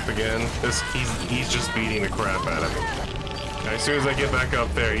summon Seth again. He's just beating the crap out of me. As soon as I get back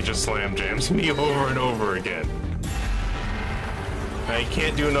up there, he just slam jams me over and over again. I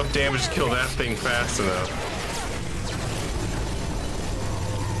can't do enough damage to kill that thing fast enough.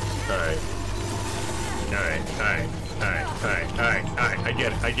 Alright. Alright. I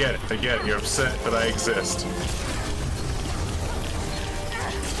get it. You're upset that I exist.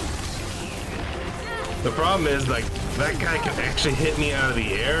 The problem is, like, that guy can actually hit me out of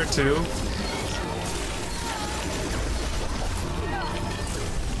the air, too.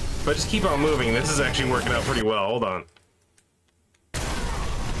 If I just keep on moving, this is actually working out pretty well. Hold on.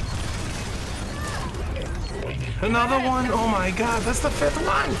 Another one? Oh my god, that's the 5th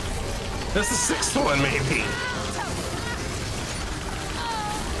one! That's the 6th one, maybe.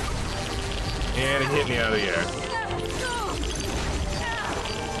 And it hit me out of the air.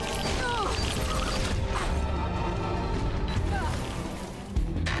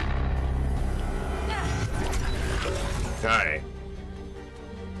 Alright.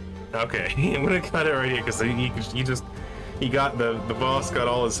 Okay, I'm gonna cut it right here because he got the boss got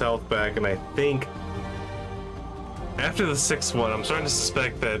all his health back, and I think after the 6th one, I'm starting to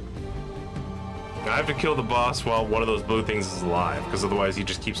suspect that I have to kill the boss while one of those blue things is alive, because otherwise he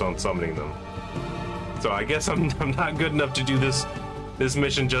just keeps on summoning them. So I guess I'm not good enough to do this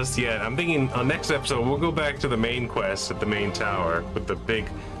mission just yet. I'm thinking on next episode we'll go back to the main quest at the main tower with the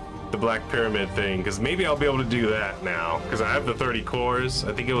black pyramid thing, because maybe I'll be able to do that now, because I have the 30 cores.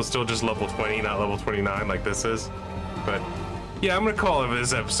 I think it was still just level 20, not level 29 like this is. But yeah, I'm gonna call it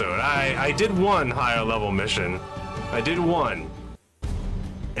this episode. I did one higher level mission. I did one.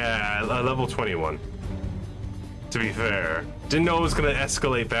 Level 21. To be fair, didn't know it was gonna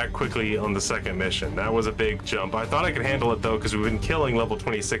escalate that quickly on the 2nd mission. That was a big jump. I thought I could handle it though, because we've been killing level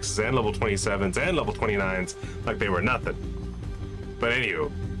 26s and level 27s and level 29s like they were nothing. But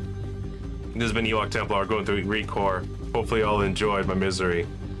anywho, this has been Ewok Templar going through Recore. Hopefully you all enjoyed my misery.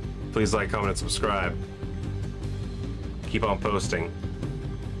 Please like, comment, and subscribe. Keep on posting.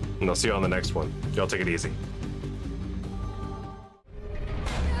 And I'll see you on the next one. Y'all take it easy.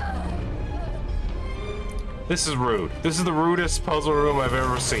 This is rude. This is the rudest puzzle room I've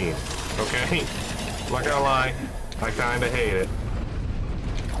ever seen. Okay? I'm not gonna lie. I kinda hate it.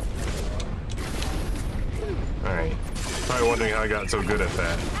 Alright. Probably wondering how I got so good at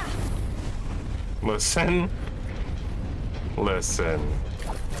that. Listen. Listen.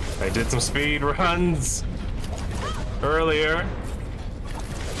 I did some speed runs earlier.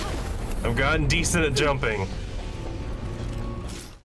 I've gotten decent at jumping.